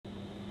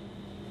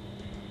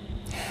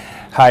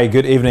Hi,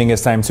 good evening.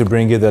 It's time to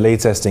bring you the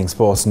latest in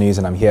sports news,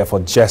 and I'm here for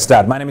just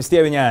that. My name is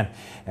Thierry Nyan,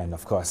 and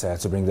of course,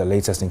 to bring the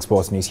latest in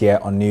sports news here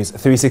on News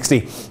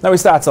 360. Now, we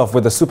start off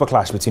with the super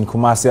clash between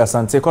Kumasi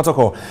Asante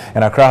Kotoko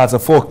and Accra Hearts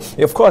of Oak.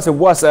 Of course, it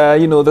was,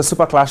 the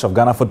super clash of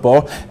Ghana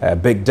football,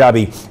 big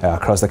derby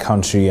across the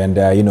country, and,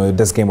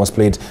 this game was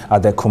played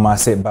at the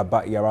Kumasi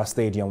Baba Yara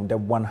Stadium, the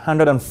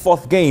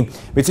 104th game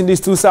between these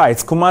two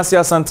sides. Kumasi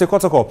Asante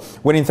Kotoko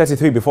winning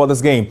 33 before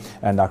this game,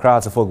 and Accra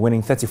Hearts of Oak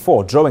winning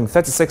 34, drawing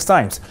 36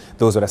 times.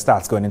 Those were the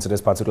stats going into this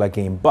particular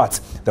game, but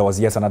there was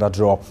yet another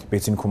draw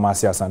between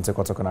Kumasi Asante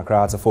Kotoko and Accra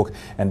Hearts of Oak,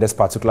 and this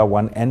particular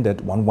one ended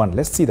 1-1.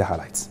 Let's see the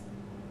highlights.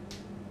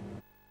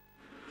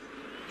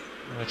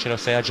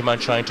 Ajiman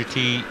trying to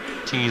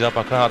tease up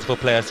Accra Hearts of Oak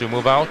players to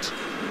move out,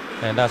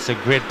 and that's a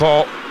great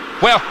ball.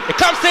 Well, it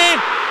comes in,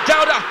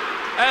 Dauda,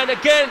 and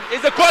again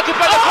is the goalkeeper.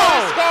 The goal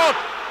is scored.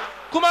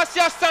 Kumasi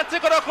Asante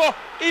Kotoko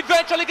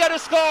eventually get a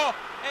score,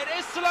 and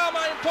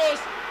Islama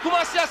imposed.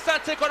 Kumasi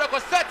Asante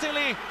Kotoko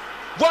certainly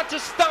want to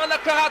stand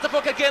Accra Hearts of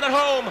Oak again at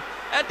home,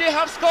 and they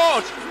have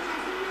scored.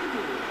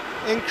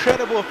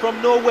 Incredible, from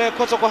nowhere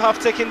Kotoko have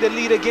taken the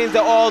lead against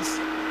the odds,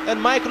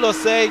 and Michael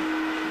said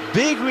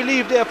big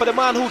relief there for the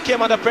man who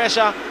came under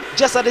pressure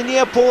just at the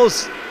near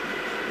post,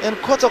 and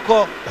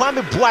Kotoko,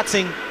 Kwame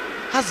Boateng,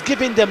 has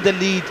given them the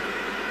lead.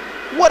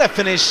 What a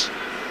finish,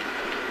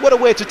 what a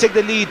way to take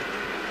the lead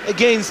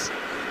against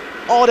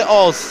all the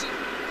odds.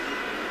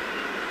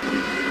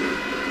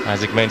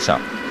 Isaac Mensah.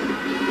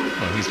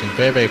 Well, he's been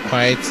very, very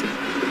quiet,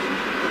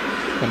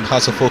 and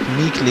Hearts of Oak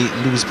meekly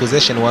lose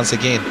possession once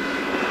again,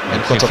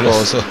 and Kotoko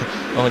also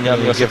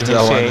give to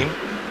that one.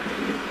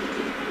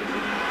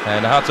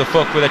 And Hearts of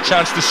Oak with a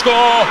chance to score,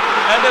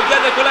 and the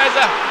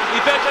equalizer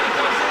eventually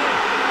comes in.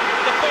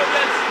 The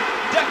Foreigners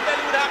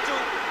definitely would have to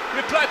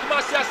reply to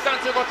Kumasi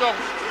Asante Kotoko,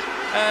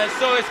 and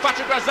so it's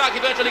Patrick Razak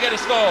eventually get a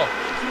score.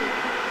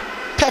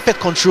 Perfect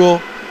control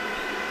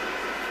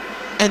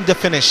and the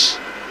finish.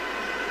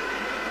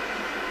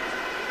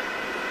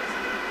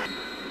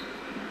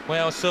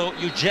 Well, so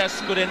you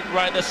just couldn't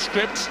write the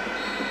script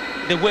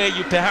the way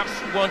you perhaps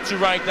want to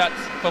write that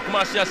for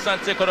Kumasi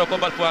Asante Kotoko,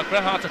 but for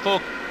Accra Hearts of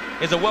Oak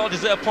is a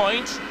well-deserved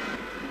point.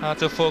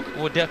 Hearts of Oak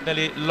would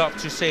definitely love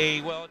to say,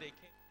 well, they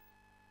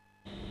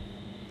came.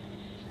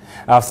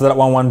 After that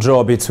 1-1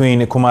 draw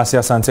between Kumasi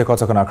Asante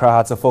Kotoko and Accra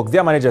Hearts of Oak,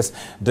 their managers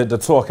did the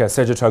talk.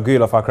 Sergio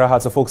Traguil of Accra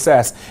Hearts of Oak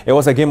says it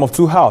was a game of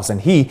two halves,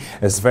 and he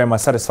is very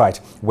much satisfied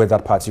with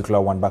that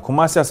particular one. But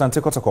Kumasi Asante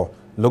Kotoko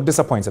looked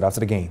disappointed after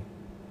the game.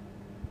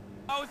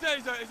 I would say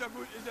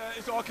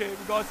it's okay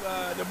because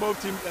the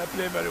both teams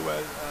play very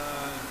well.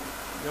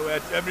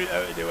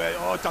 They were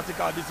all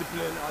tactical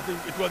discipline. I think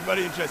it was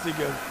very interesting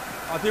game.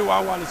 I think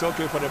 1-1 is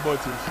okay for the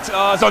both teams.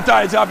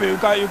 Sometimes it's happy.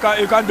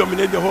 You can't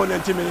dominate the whole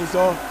 90 minutes.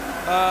 So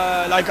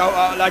like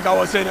I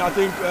was saying, I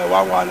think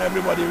 1-1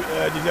 everybody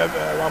deserves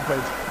 1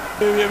 point.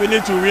 We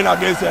need to win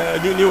against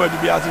New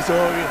DBRC, so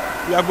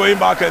we are going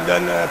back and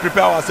then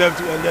prepare ourselves,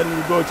 and then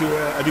we go to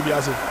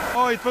DBRC.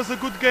 Oh, it was a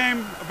good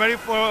game, a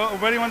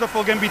very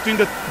wonderful game between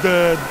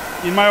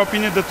in my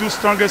opinion, the two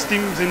strongest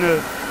teams in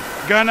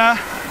Ghana.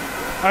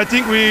 I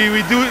think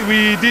we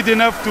did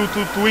enough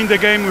to win the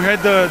game. We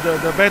had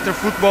the better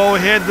football, we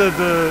had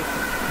the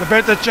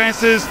better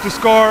chances to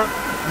score.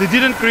 They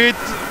didn't create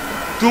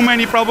too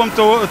many problems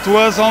to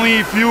us, only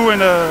a few in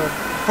the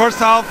first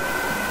half.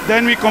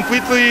 Then we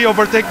completely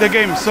overtake the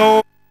game.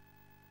 So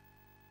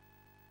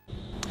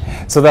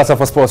that's all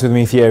for sports with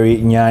me, Thierry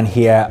Nyan,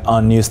 here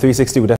on News 360.